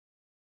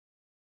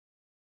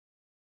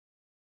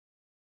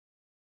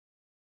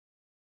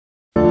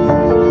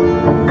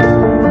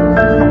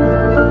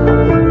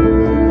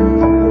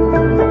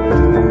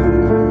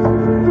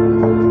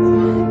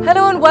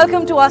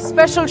welcome to our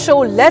special show,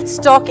 Let's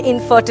Talk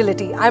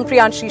Infertility. I'm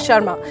Priyanshi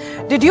Sharma.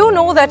 Did you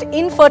know that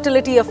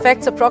infertility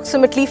affects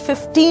approximately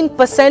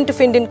 15% of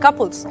Indian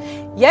couples?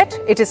 Yet,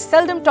 it is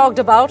seldom talked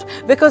about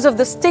because of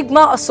the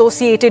stigma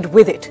associated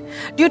with it.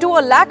 Due to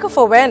a lack of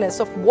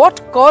awareness of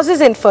what causes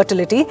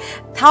infertility,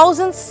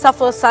 thousands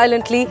suffer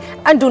silently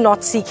and do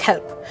not seek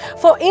help.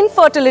 For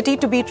infertility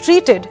to be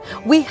treated,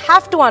 we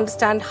have to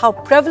understand how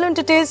prevalent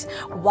it is,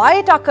 why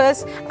it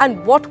occurs,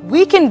 and what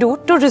we can do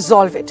to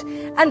resolve it.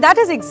 And that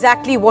is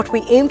exactly what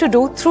we aim to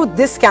do through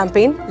this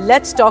campaign,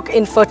 Let's Talk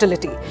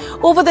Infertility.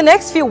 Over the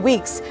next few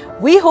weeks,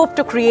 we hope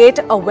to create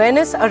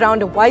awareness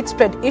around a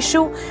widespread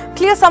issue,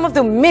 clear some of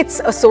the myths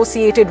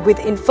associated with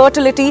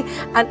infertility,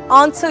 and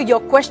answer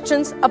your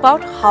questions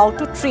about how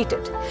to treat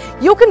it.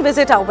 You can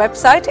visit our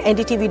website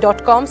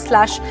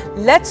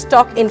ndtv.com/Let's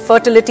Talk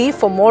Infertility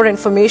for more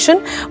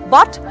information,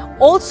 but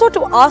also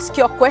to ask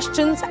your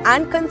questions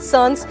and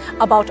concerns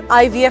about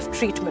IVF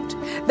treatment.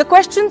 The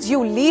questions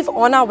you leave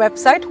on our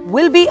website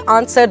will be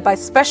answered by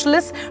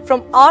specialists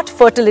from Art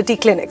Fertility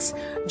Clinics.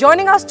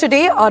 Joining us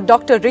today are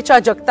Dr. Richa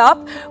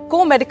Jagtap,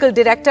 Co-Medical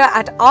Director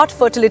at Art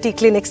Fertility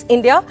Clinics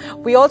India.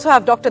 We also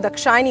have Dr.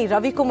 Dakshayani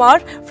Ravikumar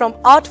from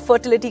Art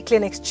Fertility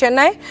Clinics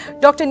Chennai.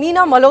 Dr.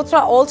 Neena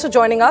Malhotra also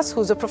joining us,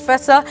 who's a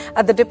professor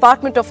at the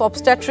Department of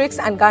Obstetrics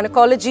and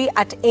Gynecology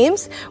at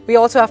AIIMS. We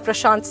also have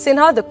Prashant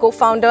Sinha, the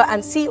co-founder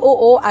and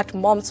COO at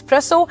Moms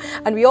Presso.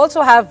 And we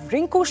also have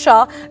Rinku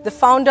Shah, the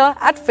founder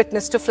at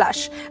Fitness to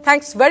Flash.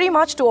 Thanks very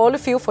much to all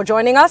of you for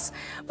joining us.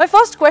 My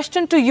first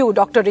question to you,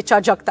 Dr.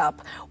 Richa Jagtap.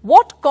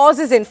 What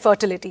causes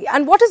infertility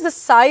and what is the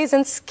size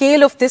and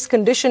scale of this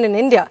condition in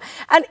India?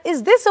 And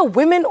is this a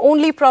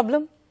women-only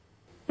problem?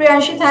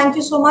 Priyanshi, thank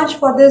you so much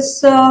for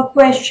this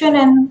question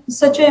and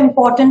such an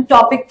important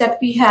topic that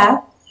we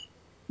have.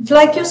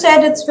 Like you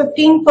said, it's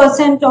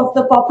 15% of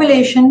the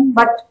population,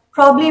 but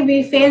probably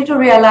we fail to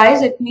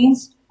realize it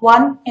means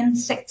 1 in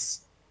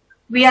 6.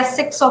 We are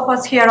 6 of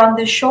us here on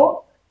this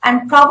show,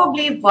 and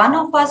probably one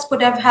of us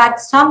could have had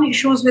some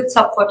issues with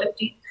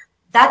subfertility.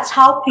 That's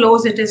how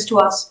close it is to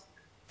us.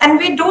 And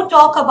we do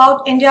talk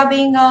about India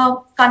being a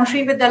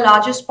country with the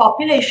largest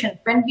population.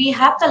 When we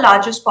have the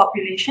largest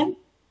population,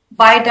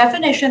 by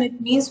definition, it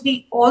means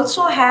we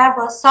also have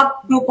a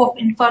subgroup of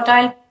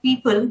infertile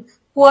people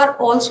who are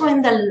also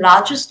in the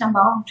largest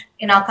amount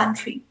in our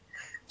country.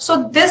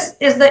 So this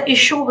is the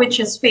issue which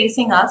is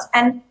facing us.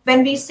 And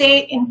when we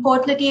say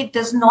infertility, it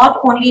does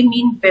not only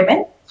mean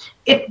women.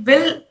 It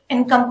will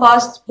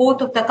encompass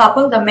both of the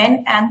couple, the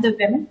men and the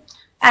women.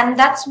 And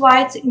that's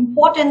why it's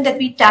important that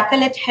we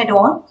tackle it head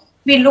on.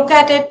 We look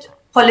at it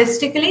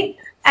holistically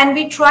and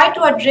we try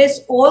to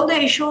address all the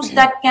issues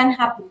that can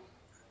happen.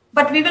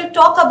 But we will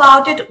talk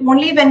about it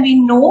only when we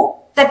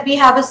know that we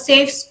have a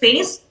safe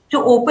space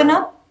to open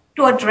up,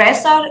 to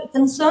address our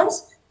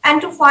concerns,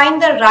 and to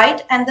find the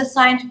right and the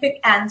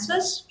scientific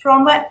answers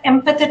from an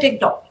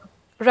empathetic doctor.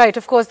 Right,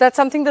 of course, that's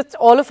something that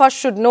all of us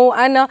should know.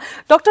 And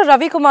Dr.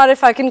 Ravi Kumar,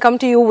 if I can come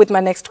to you with my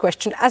next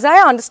question. As I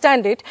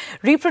understand it,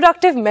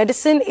 reproductive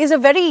medicine is a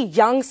very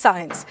young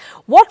science.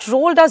 What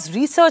role does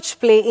research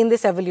play in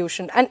this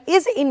evolution? And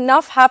is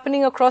enough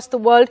happening across the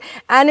world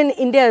and in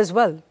India as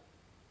well?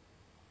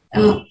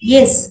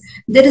 Yes,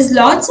 there is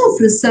lots of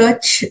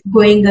research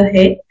going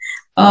ahead.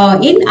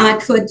 In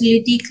Art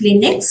Fertility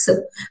Clinics,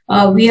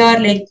 we are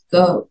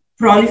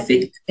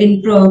prolific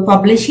in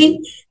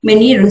publishing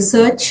many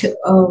research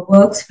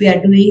works we are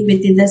doing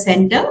within the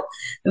center,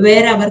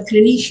 where our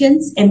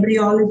clinicians,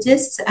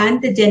 embryologists,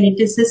 and the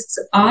geneticists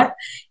are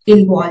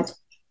involved.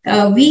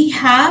 We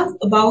have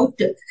about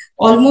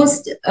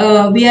almost,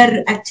 we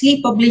are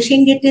actually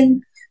publishing it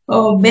in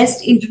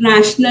best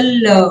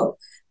international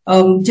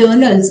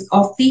journals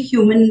of the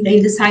human,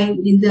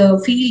 in the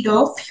field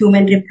of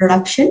human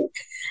reproduction,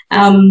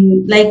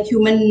 like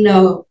human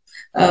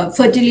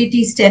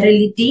fertility,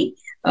 sterility,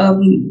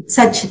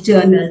 such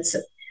journals.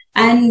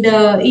 And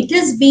it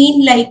has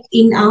been like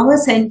in our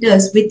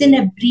centers within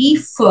a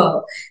brief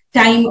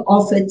time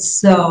of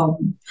its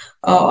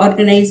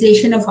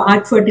organization of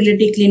Art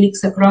Fertility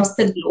Clinics across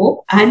the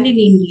globe and in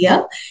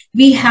India,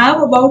 we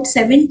have about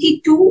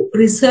 72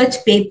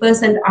 research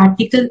papers and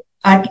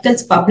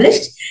articles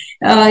published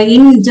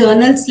in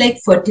journals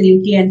like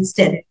Fertility and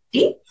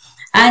Sterility.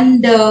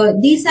 And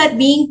these are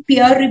being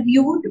peer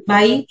reviewed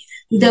by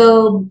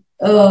the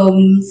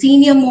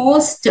senior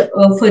most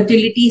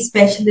fertility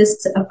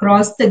specialists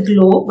across the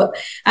globe,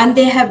 and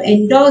they have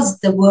endorsed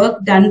the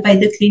work done by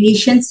the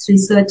clinicians,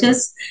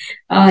 researchers,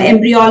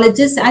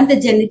 embryologists, and the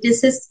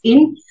geneticists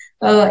in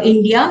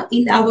India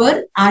in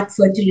our Art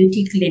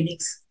Fertility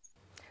Clinics.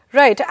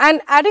 Right.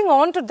 And adding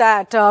on to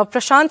that,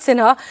 Prashant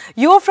Sinha,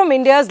 you are from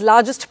India's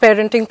largest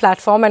parenting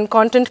platform and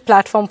content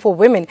platform for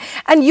women,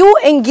 and you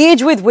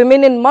engage with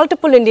women in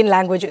multiple Indian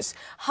languages.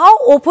 How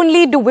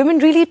openly do women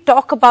really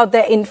talk about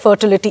their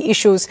infertility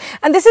issues?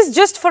 And this is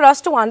just for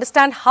us to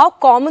understand how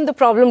common the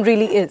problem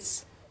really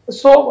is.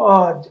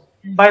 So,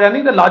 by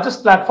running the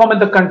largest platform in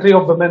the country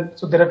of women,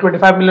 so there are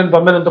 25 million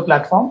women on the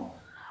platform,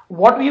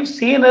 what we've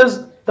seen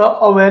is the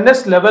awareness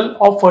level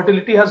of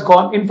infertility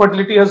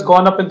has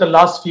gone up in the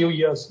last few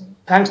years,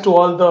 thanks to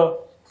all the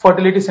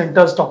fertility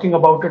centers talking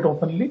about it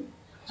openly.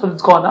 So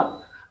it's gone up.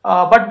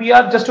 But we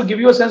are, just to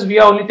give you a sense, we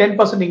are only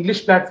 10%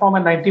 English platform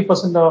and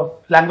 90%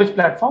 language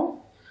platform.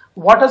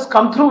 What has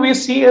come through, we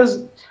see,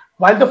 is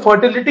while the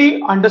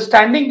infertility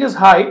understanding is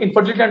high,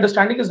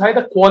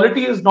 the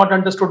quality is not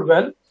understood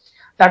well.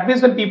 That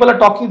means when people are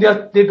talking,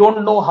 they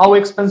don't know how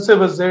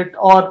expensive is it,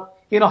 or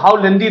how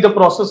lengthy the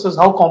process is,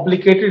 how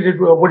complicated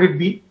would it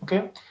be.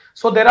 Okay,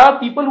 so there are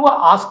people who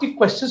are asking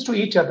questions to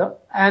each other,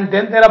 and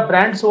then there are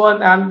brands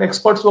and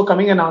experts who are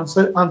coming and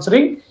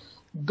answering.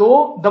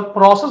 Though the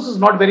process is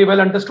not very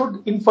well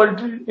understood,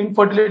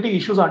 infertility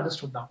issues are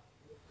understood now.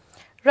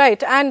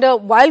 Right. And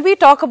while we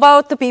talk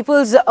about the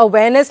people's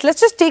awareness, let's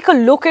just take a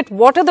look at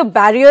what are the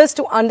barriers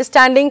to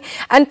understanding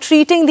and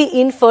treating the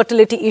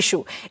infertility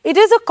issue. It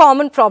is a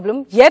common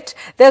problem, yet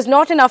there's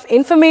not enough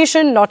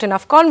information, not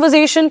enough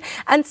conversation,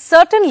 and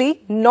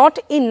certainly not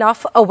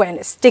enough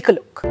awareness. Take a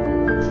look.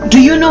 Do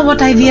you know what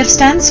IVF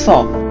stands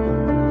for?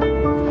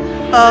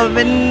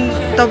 When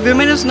the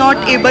woman is not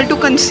able to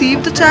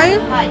conceive the child,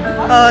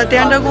 they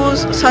undergo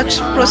such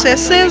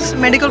processes,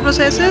 medical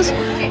processes,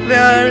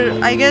 where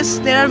I guess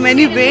there are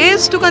many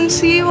ways to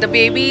conceive. The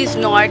baby is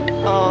not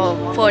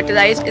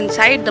fertilized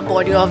inside the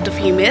body of the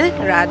female,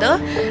 rather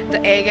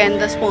the egg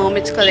and the sperm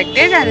is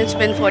collected and it's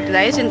been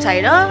fertilized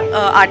inside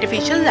a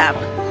artificial lab.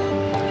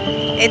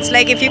 It's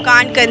like if you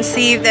can't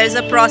conceive, there's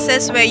a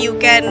process where you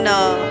can,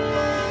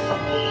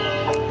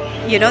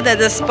 there's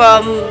a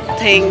sperm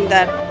thing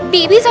that...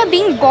 Babies are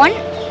being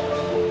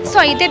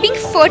they're being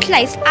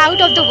fertilized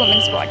out of the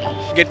woman's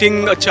body.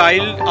 Getting a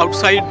child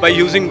outside by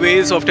using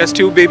ways of test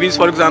tube babies,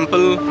 for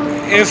example.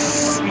 If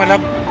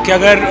कि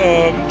अगर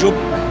जो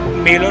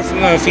mail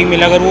और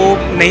female अगर वो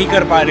नहीं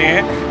कर पा रहे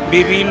हैं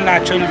बेबी इन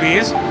नेचुरल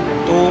वेज,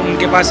 तो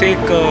उनके पास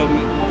एक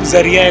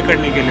जरिया है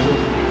करने के लिए वो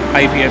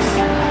IVF.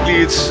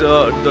 It's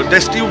the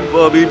test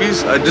tube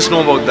babies. I just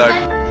know about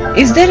that.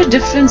 Is there a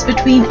difference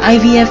between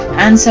IVF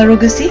and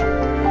surrogacy?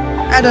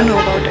 I don't know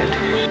about it.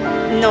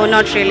 No,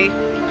 not really.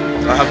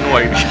 I have no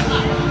idea.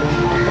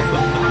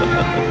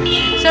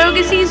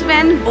 Surrogacy is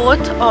when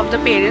both of the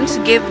parents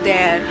give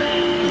their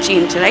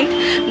genes, right?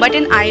 But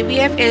in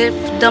IVF,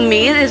 if the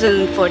male is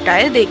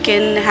infertile, they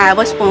can have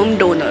a sperm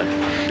donor.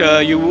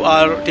 You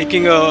are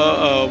taking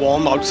a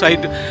worm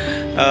outside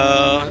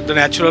the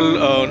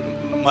natural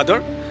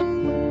mother.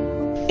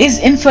 Is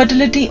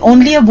infertility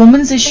only a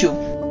woman's issue?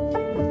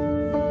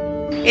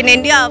 In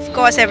India, of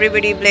course,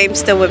 everybody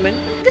blames the women.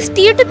 The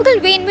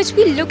stereotypical way in which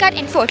we look at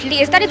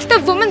infertility is that it's the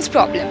woman's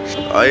problem.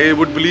 I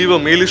would believe a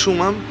male issue,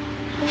 ma'am.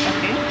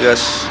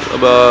 Yes,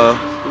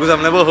 because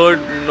I've never heard,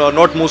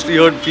 not mostly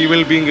heard,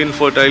 female being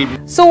infertile.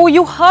 So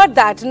you heard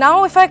that.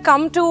 Now if I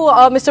come to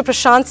Mr.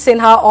 Prashant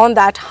Sinha on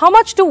that, how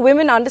much do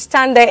women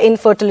understand their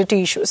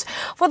infertility issues?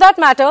 For that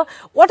matter,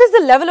 what is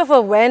the level of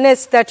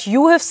awareness that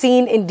you have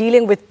seen in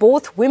dealing with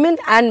both women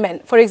and men?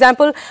 For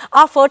example,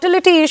 are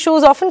fertility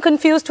issues often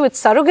confused with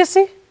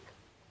surrogacy?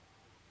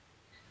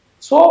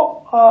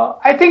 So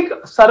I think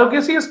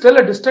surrogacy is still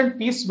a distant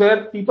piece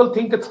where people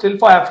think it's still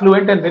for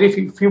affluent and very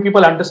few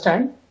people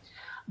understand.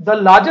 The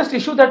largest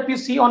issue that we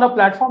see on a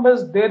platform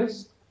is there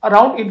is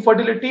around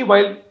infertility.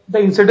 While the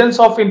incidence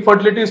of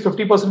infertility is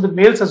 50% with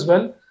males as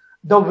well,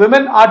 the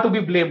women are to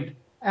be blamed,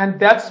 and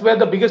that's where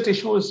the biggest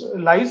issue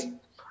lies.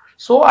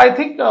 So I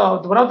think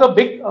one of the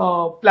big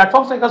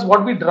platforms like us,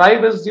 what we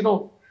drive is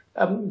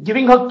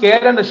giving her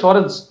care and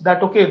assurance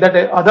that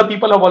that other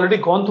people have already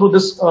gone through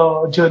this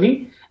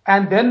journey,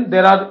 and then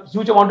there are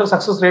huge amount of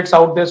success rates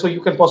out there, so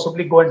you can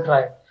possibly go and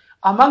try.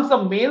 Amongst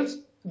the males,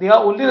 they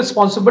are only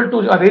responsible to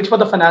arrange for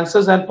the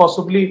finances and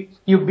possibly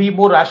you be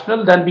more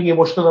rational than being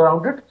emotional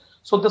around it.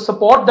 So the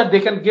support that they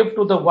can give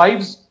to the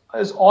wives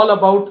is all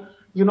about,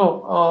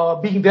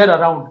 being there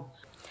around.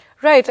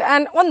 Right.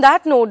 And on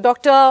that note,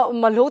 Dr.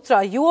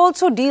 Malhotra, you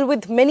also deal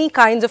with many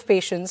kinds of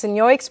patients. In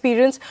your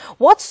experience,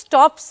 what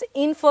stops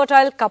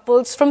infertile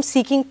couples from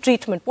seeking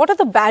treatment? What are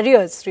the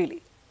barriers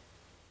really?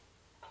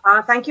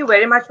 Thank you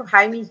very much for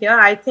having me here.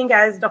 I think,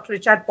 as Dr.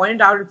 Richard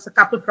pointed out, it's a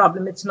couple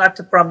problem. It's not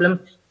a problem.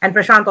 And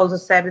Prashant also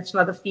said it's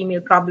not a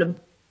female problem.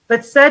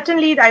 But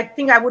certainly, I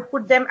think I would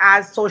put them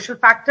as social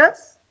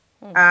factors.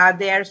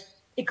 There's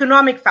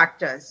economic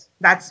factors.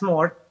 That's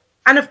more.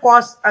 And of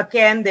course,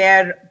 again,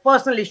 their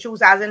personal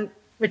issues,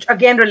 which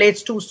again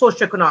relates to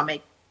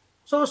socioeconomic.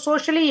 So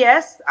socially,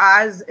 yes,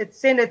 as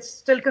it's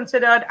still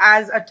considered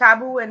as a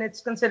taboo and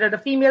it's considered a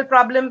female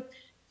problem.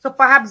 So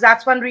perhaps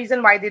that's one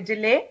reason why they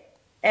delay.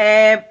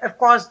 Of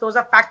course, those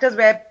are factors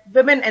where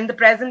women in the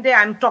present day,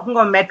 I'm talking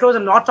of metros,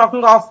 I'm not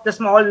talking of the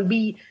small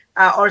B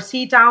or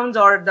C towns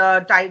or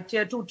the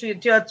tier 2,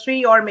 tier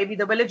 3 or maybe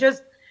the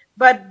villages.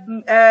 But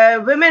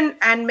women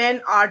and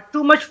men are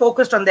too much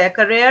focused on their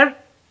career,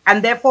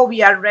 and therefore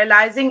we are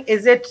realizing,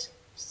 is it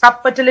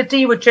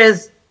subfertility, which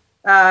is,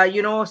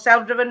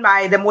 self-driven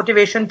by the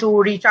motivation to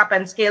reach up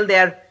and scale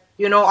their,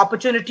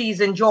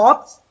 opportunities in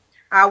jobs,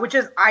 which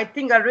is, I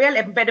think, a real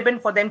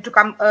impediment for them to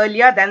come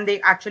earlier than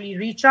they actually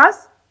reach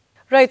us.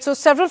 Right, so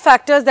several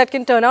factors that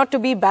can turn out to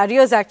be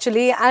barriers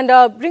actually. And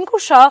Rinku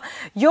Shah,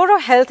 you're a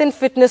health and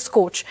fitness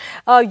coach.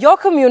 Your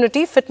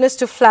community, Fitness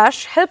to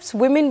Flash, helps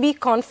women be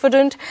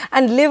confident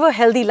and live a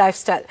healthy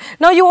lifestyle.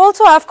 Now, you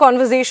also have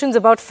conversations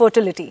about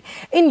fertility.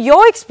 In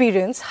your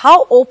experience,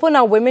 how open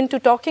are women to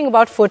talking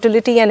about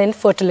fertility and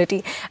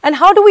infertility? And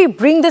how do we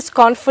bring this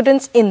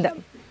confidence in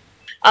them?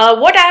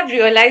 What I have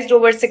realized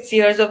over 6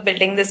 years of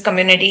building this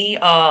community,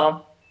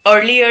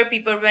 earlier,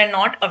 people were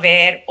not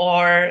aware,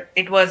 or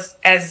it was,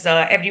 as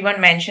everyone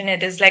mentioned,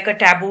 it is like a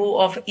taboo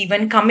of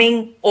even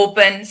coming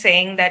open,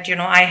 saying that, you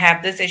know, I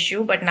have this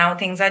issue, but now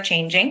things are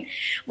changing.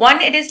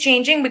 One, it is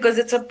changing because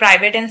it's a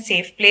private and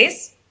safe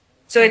place.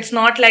 So it's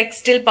not like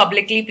still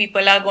publicly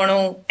people are going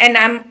to, and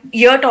I'm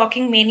here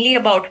talking mainly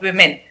about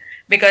women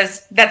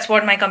because that's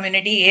what my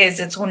community is.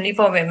 It's only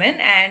for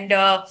women and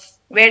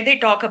where they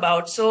talk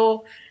about.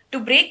 So to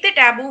break the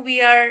taboo,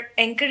 we are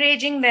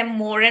encouraging them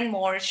more and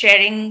more,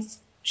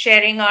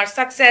 sharing our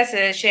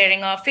successes,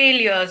 sharing our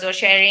failures, or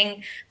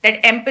sharing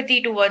that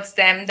empathy towards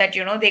them that,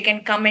 you know, they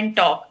can come and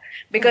talk.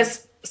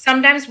 Because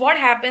sometimes what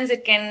happens,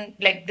 it can,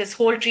 like this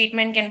whole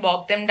treatment can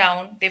bog them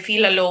down. They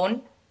feel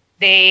alone.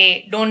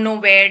 They don't know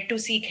where to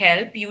seek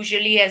help.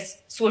 Usually, as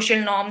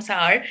social norms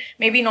are,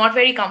 maybe not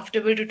very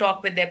comfortable to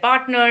talk with their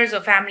partners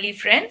or family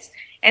friends.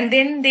 And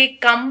then they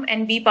come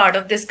and be part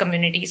of this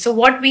community. So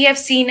what we have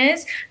seen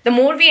is the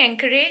more we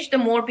encourage, the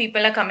more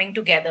people are coming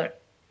together.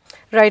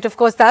 Right, of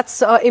course,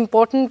 that's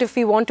important if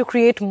we want to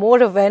create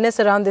more awareness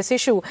around this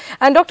issue.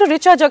 And Dr.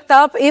 Richa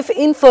Jagtap, if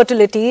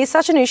infertility is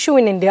such an issue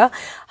in India,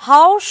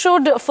 how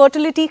should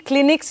fertility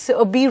clinics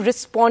be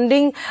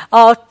responding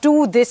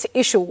to this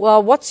issue?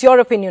 What's your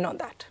opinion on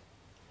that?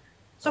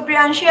 So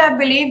Priyanshi, I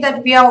believe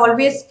that we are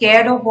always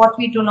scared of what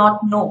we do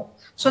not know.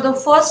 So the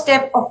first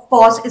step, of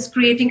course, is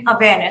creating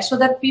awareness so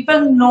that people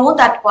know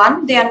that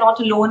one, they are not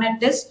alone in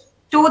this.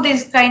 Two,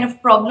 these kind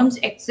of problems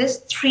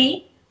exist.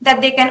 Three, that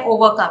they can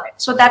overcome it.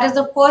 So that is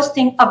the first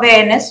thing,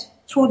 awareness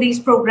through these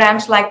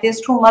programs like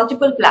this, through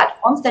multiple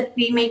platforms, that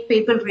we make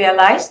people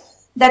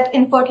realize that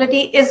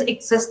infertility is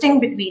existing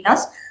between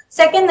us.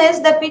 Second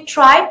is that we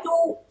try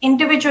to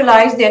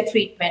individualize their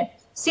treatment,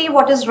 see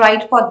what is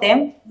right for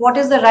them, what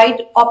is the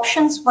right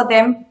options for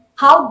them,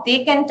 how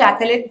they can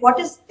tackle it, what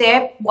is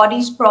their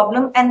body's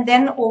problem, and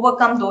then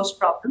overcome those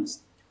problems.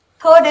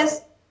 Third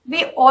is,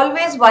 we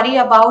always worry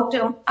about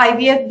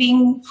IVF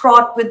being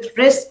fraught with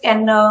risk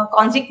and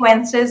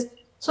consequences.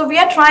 So we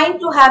are trying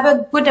to have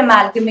a good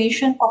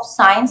amalgamation of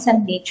science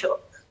and nature.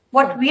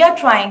 What we are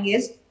trying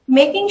is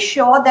making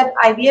sure that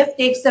IVF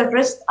takes the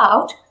risk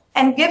out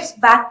and gives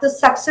back the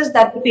success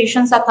that the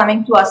patients are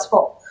coming to us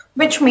for,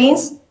 which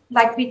means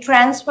like we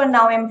transfer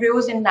now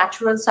embryos in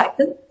natural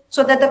cycle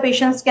so that the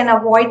patients can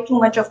avoid too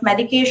much of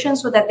medication,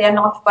 so that they are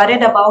not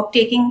worried about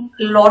taking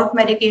a lot of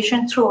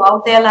medication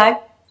throughout their life.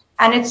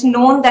 And it's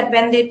known that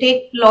when they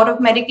take a lot of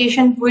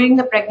medication during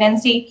the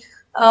pregnancy,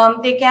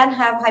 they can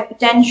have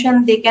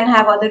hypertension, they can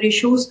have other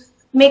issues.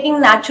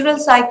 Making natural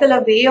cycle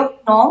a way of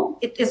norm,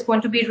 it is going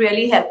to be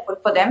really helpful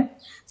for them.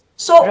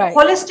 So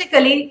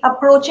holistically,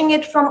 approaching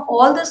it from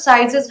all the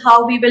sides is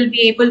how we will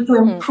be able to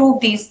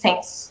improve these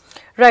things.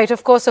 Right,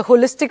 of course, a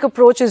holistic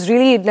approach is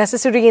really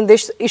necessary in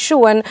this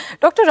issue. And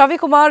Dr. Ravi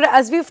Kumar,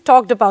 as we've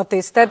talked about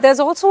this, that there's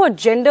also a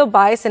gender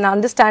bias in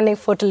understanding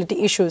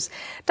fertility issues.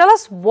 Tell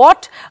us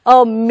what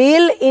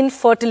male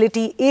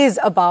infertility is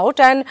about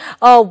and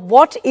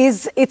what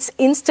is its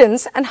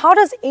instance, and how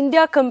does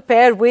India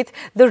compare with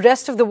the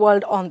rest of the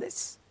world on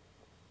this?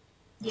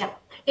 Yeah,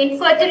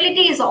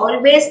 infertility is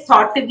always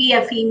thought to be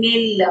a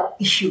female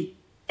issue,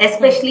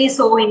 especially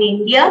so in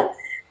India.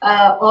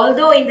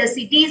 Although in the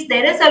cities,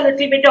 there is a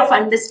little bit of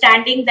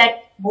understanding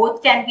that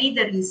both can be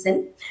the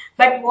reason.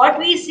 But what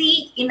we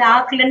see in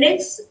our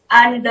clinics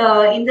and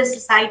in the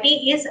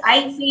society is,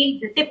 I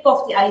feel, the tip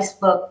of the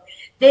iceberg.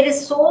 There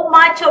is so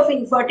much of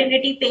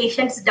infertility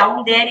patients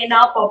down there in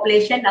our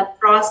population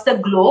across the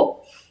globe,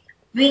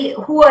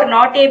 who are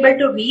not able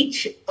to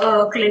reach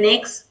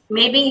clinics.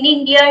 Maybe in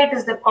India, it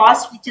is the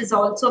cost which is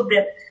also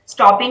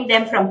stopping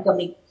them from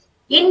coming.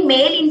 In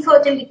male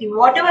infertility,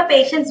 whatever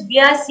patients we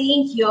are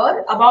seeing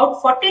here,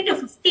 about 40 to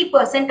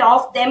 50%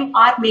 of them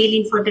are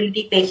male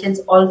infertility patients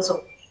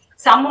also.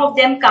 Some of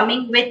them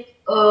coming with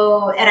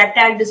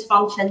erectile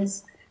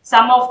dysfunctions,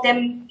 some of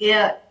them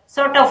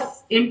sort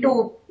of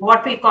into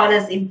what we call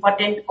as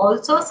impotent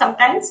also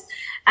sometimes.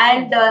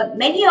 And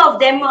many of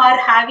them are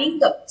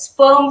having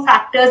sperm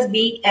factors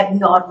being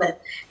abnormal.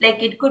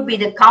 Like it could be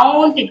the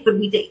count, it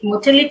could be the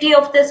motility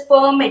of the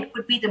sperm, it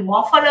could be the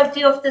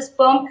morphology of the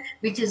sperm,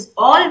 which is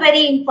all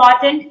very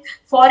important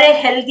for a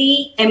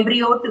healthy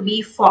embryo to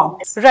be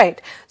formed. Right.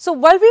 So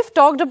while we've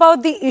talked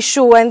about the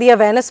issue and the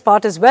awareness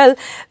part as well,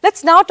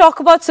 let's now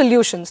talk about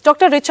solutions.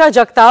 Dr. Richa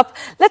Jagtap,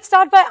 let's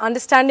start by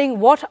understanding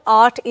what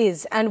ART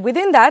is, and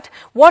within that,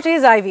 what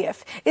is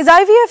IVF? Is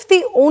IVF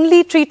the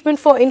only treatment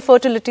for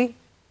infertility?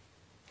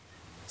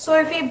 So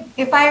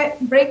if I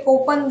break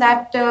open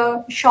that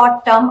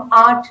short term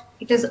ART,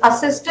 it is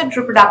Assisted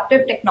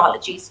Reproductive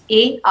Technologies,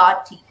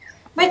 ART.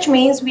 which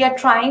means we are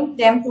trying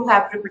them to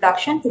have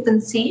reproduction, to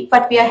conceive,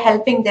 but we are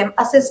helping them,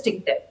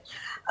 assisting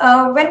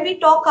them. When we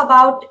talk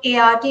about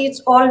ART,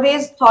 it's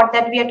always thought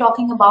that we are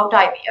talking about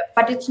IVF,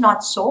 but it's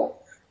not so.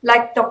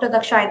 Like Dr.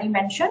 Dakshayani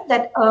mentioned,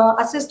 that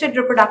assisted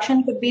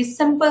reproduction could be a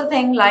simple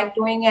thing like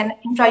doing an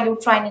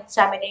intrauterine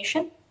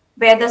insemination,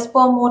 where the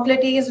sperm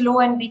motility is low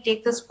and we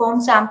take the sperm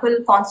sample,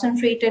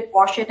 concentrate it,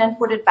 wash it and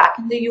put it back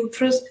in the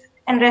uterus,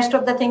 and rest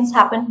of the things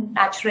happen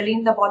naturally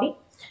in the body.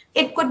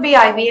 It could be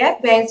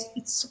IVF, where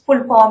its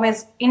full form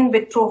is in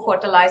vitro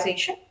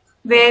fertilization,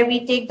 where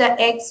we take the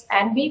eggs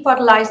and we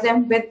fertilize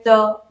them with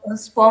the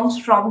sperms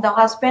from the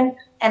husband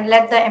and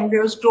let the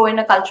embryos grow in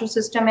a culture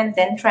system and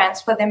then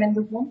transfer them in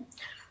the womb.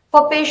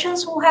 For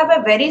patients who have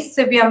a very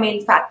severe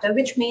male factor,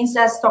 which means,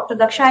 as Dr.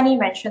 Dakshayani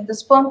mentioned, the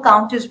sperm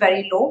count is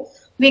very low,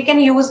 we can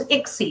use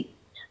ICSI,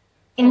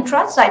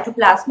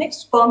 intracytoplasmic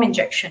sperm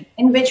injection,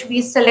 in which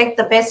we select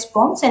the best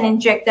sperms and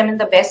inject them in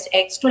the best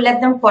eggs to let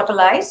them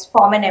fertilize,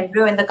 form an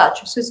embryo in the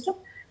culture system,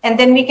 and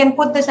then we can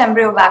put this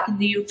embryo back in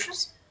the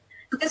uterus.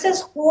 This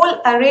is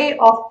whole array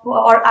of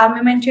or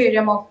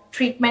armamentarium of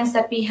treatments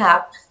that we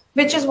have,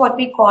 which is what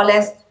we call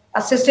as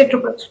assisted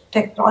reproductive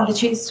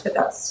technologies with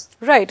us.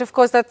 Right, of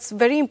course, that's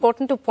very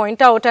important to point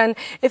out. And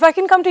if I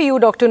can come to you,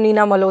 Dr.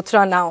 Neena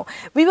Malhotra, now,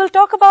 we will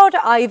talk about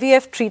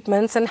IVF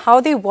treatments and how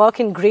they work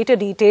in greater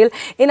detail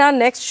in our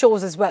next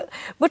shows as well.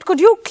 But could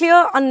you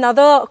clear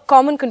another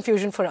common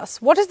confusion for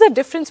us? What is the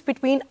difference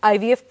between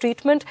IVF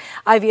treatment,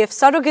 IVF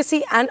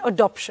surrogacy and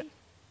adoption?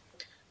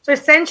 So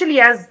essentially,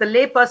 as the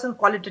layperson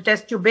call it, a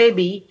test tube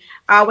baby,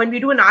 when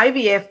we do an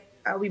IVF,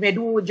 we may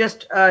do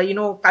just,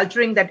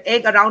 culturing that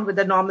egg around with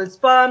the normal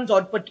sperms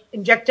or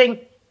injecting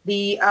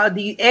the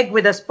egg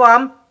with a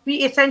sperm.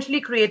 We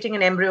essentially creating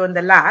an embryo in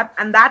the lab,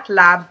 and that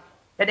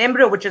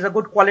embryo, which is a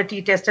good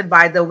quality tested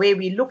by the way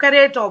we look at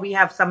it, or we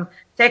have some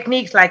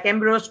techniques like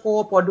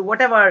embryoscope or do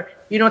whatever,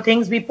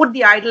 things, we put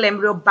the idle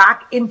embryo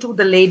back into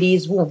the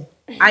lady's womb,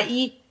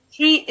 i.e.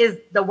 she is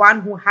the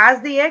one who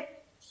has the egg.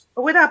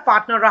 With her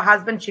partner or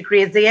husband, she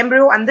creates the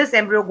embryo, and this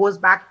embryo goes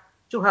back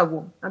to her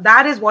womb. Now,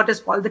 that is what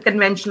is called the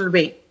conventional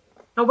way.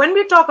 Now, when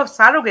we talk of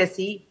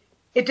surrogacy,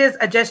 it is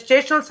a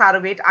gestational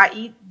surrogate,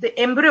 i.e. the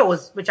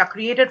embryos which are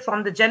created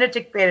from the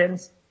genetic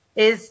parents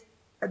is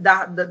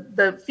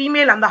the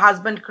female and the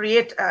husband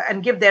create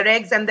and give their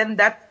eggs, and then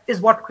that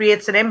is what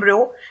creates an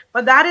embryo,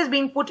 but that is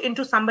being put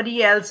into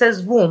somebody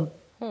else's womb.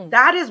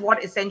 That is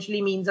what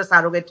essentially means a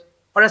surrogate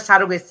or a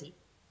surrogacy,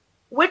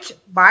 which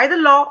by the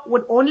law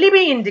would only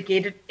be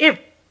indicated if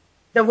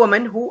the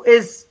woman who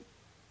is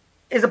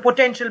a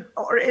potential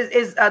or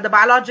is the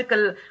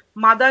biological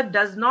mother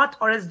does not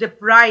or is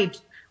deprived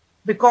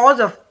because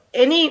of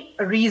any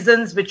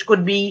reasons which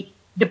could be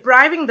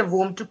depriving the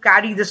womb to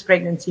carry this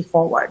pregnancy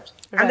forward.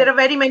 Right. And there are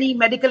very many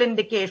medical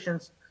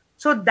indications.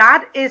 So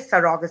that is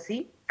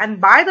surrogacy. And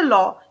by the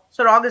law,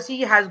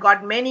 surrogacy has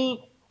got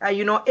many,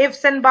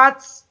 ifs and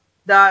buts.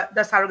 The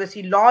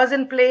surrogacy law is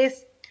in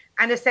place.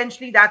 And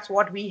essentially, that's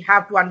what we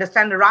have to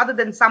understand, rather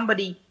than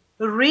somebody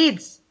who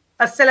reads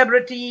a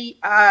celebrity,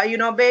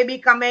 baby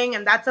coming,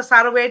 and that's a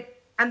surrogate.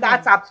 And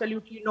that's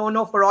absolutely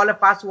no for all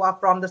of us who are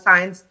from the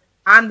science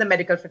and the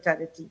medical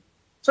fraternity.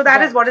 So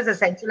that is what is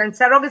essential. And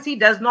surrogacy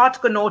does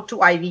not connote to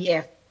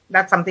IVF.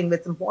 That's something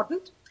that's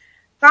important.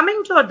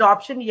 Coming to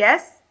adoption,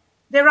 yes,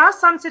 there are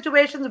some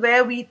situations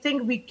where we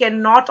think we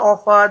cannot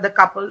offer the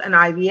couple an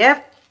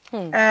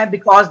IVF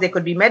because there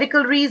could be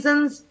medical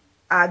reasons,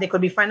 there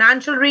could be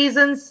financial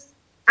reasons,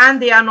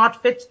 and they are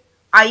not fit,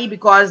 i.e.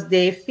 because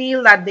they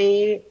feel that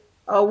they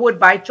would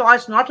by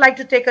choice not like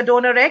to take a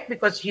donor egg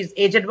because she's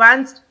age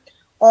advanced,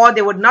 or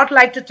they would not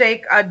like to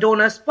take a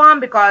donor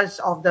sperm because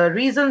of the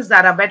reasons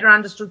that are better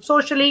understood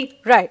socially,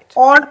 right?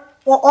 Or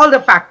for all the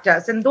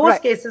factors. In those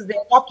cases, they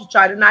adopt a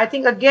child. And I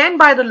think, again,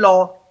 by the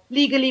law,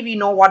 legally, we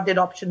know what the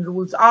adoption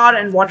rules are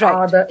and what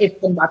are the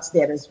ifs and buts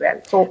there as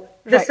well. So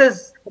this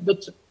is a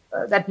bit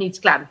that needs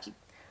clarity.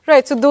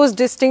 Right, so those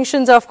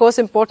distinctions are of course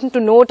important to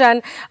note.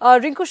 And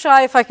Rinku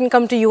Shah, if I can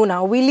come to you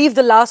now, we leave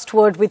the last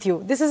word with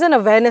you. This is an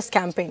awareness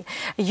campaign.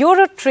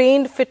 You're a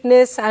trained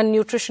fitness and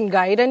nutrition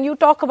guide, and you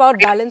talk about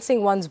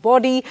balancing one's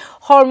body,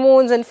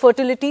 hormones and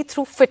fertility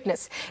through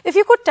fitness. If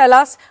you could tell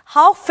us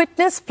how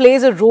fitness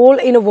plays a role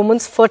in a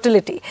woman's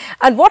fertility,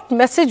 and what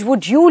message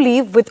would you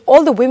leave with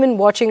all the women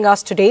watching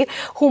us today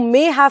who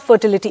may have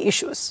fertility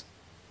issues?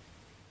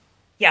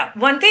 Yeah,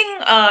 one thing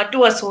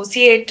to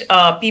associate,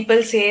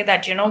 people say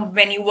that,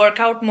 when you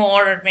work out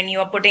more, when you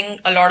are putting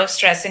a lot of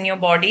stress in your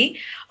body,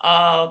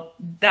 the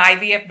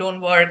IVF don't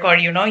work, or,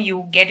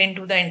 you get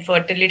into the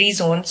infertility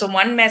zone. So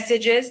one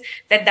message is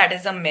that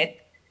is a myth.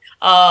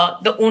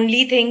 The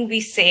only thing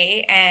we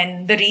say,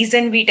 and the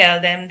reason we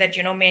tell them that,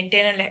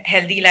 maintain a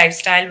healthy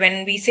lifestyle.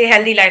 When we say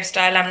healthy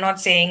lifestyle, I'm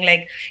not saying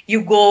like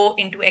you go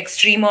into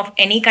extreme of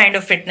any kind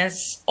of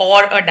fitness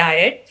or a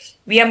diet.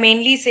 We are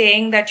mainly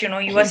saying that,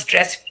 you are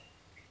stress-free.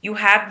 You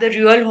have the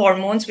real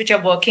hormones which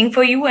are working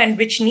for you and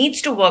which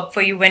needs to work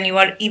for you when you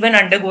are even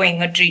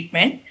undergoing a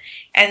treatment.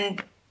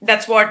 And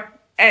that's what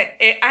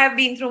I have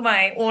been through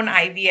my own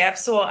IVF,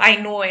 so I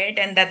know it,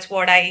 and that's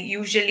what I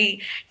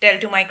usually tell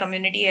to my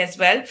community as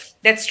well.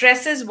 That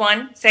stress is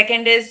one.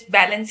 Second is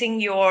balancing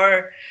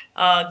your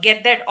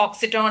get that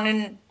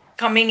oxytocin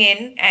coming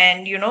in,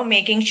 and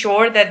making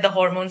sure that the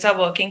hormones are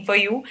working for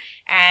you.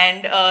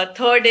 And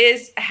third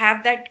is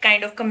have that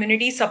kind of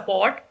community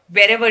support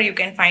wherever you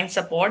can find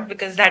support,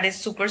 because that is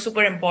super,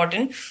 super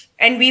important.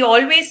 And we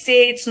always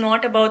say it's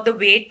not about the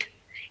weight,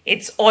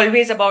 it's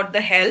always about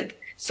the health.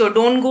 So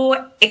don't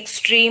go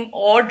extreme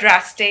or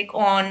drastic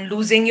on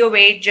losing your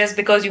weight just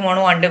because you want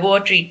to undergo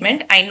a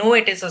treatment. I know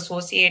it is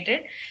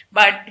associated,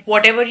 but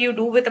whatever you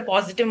do with a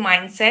positive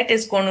mindset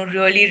is going to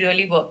really,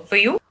 really work for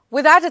you.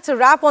 With that, it's a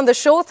wrap on the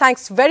show.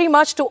 Thanks very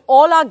much to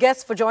all our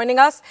guests for joining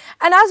us.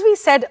 And as we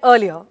said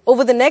earlier,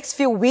 over the next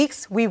few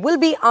weeks, we will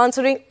be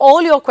answering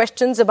all your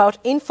questions about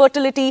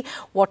infertility,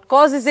 what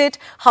causes it,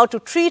 how to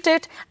treat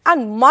it,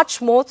 and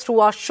much more through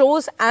our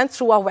shows and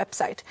through our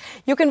website.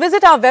 You can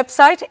visit our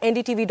website,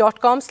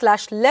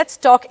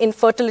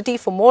 ndtv.com/letstalkinfertility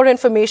for more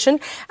information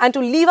and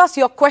to leave us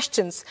your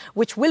questions,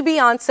 which will be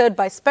answered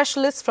by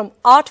specialists from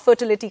Art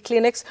Fertility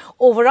Clinics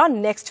over our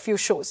next few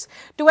shows.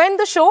 To end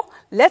the show,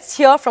 let's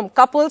hear from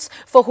couples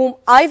for whom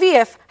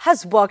IVF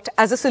has worked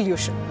as a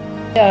solution.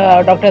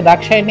 Dr.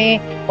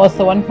 Dakshayani was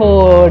the one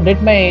who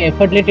did my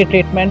fertility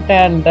treatment,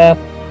 and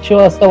she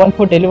was the one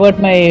who delivered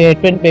my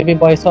twin baby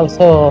boys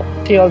also.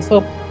 She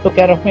also took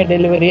care of my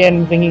delivery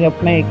and bringing up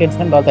my kids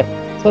and all that.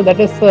 So that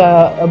is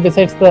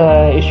besides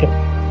the issue.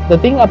 The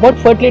thing about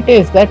fertility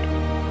is that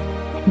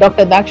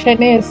Dr.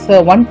 Dakshayani is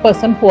one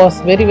person who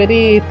was very,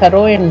 very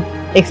thorough in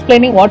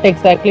explaining what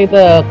exactly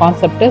the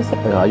concept is.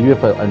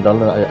 IVF and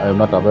all, I am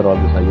not aware of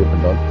this IVF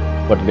and all.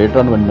 But later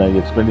on, when I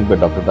explained it by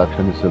Dr.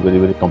 Dakshan, it's very,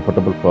 very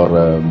comfortable for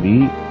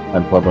me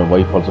and for my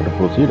wife also to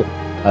proceed.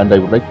 And I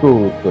would like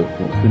to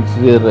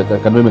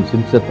convey my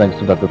sincere thanks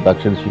to Dr.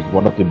 Dakshan. She's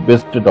one of the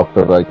best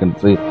doctor I can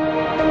say